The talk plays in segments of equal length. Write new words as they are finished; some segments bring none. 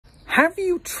Have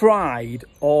you tried,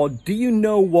 or do you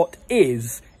know what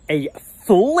is a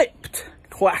flipped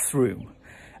classroom?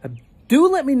 Do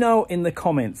let me know in the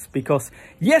comments, because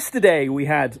yesterday we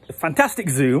had a fantastic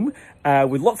Zoom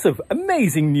with lots of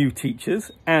amazing new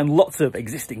teachers and lots of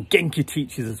existing Genki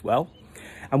teachers as well.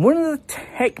 And one of the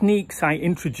techniques I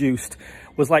introduced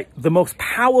was like the most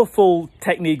powerful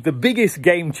technique, the biggest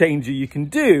game changer you can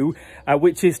do,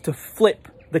 which is to flip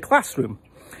the classroom.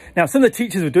 Now, some of the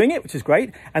teachers were doing it, which is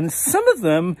great, and some of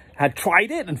them had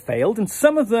tried it and failed, and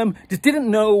some of them just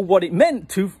didn't know what it meant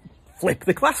to flip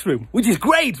the classroom, which is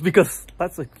great because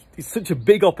it's such a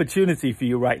big opportunity for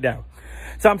you right now.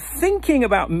 So I'm thinking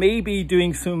about maybe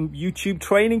doing some YouTube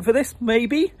training for this,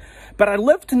 maybe, but I'd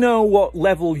love to know what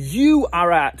level you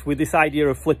are at with this idea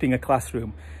of flipping a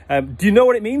classroom. Do you know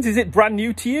what it means? Is it brand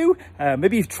new to you?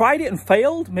 Maybe you've tried it and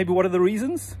failed. Maybe what are the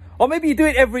reasons? Or maybe you do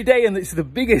it every day and it's the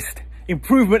biggest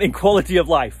improvement in quality of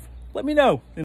life. Let me know.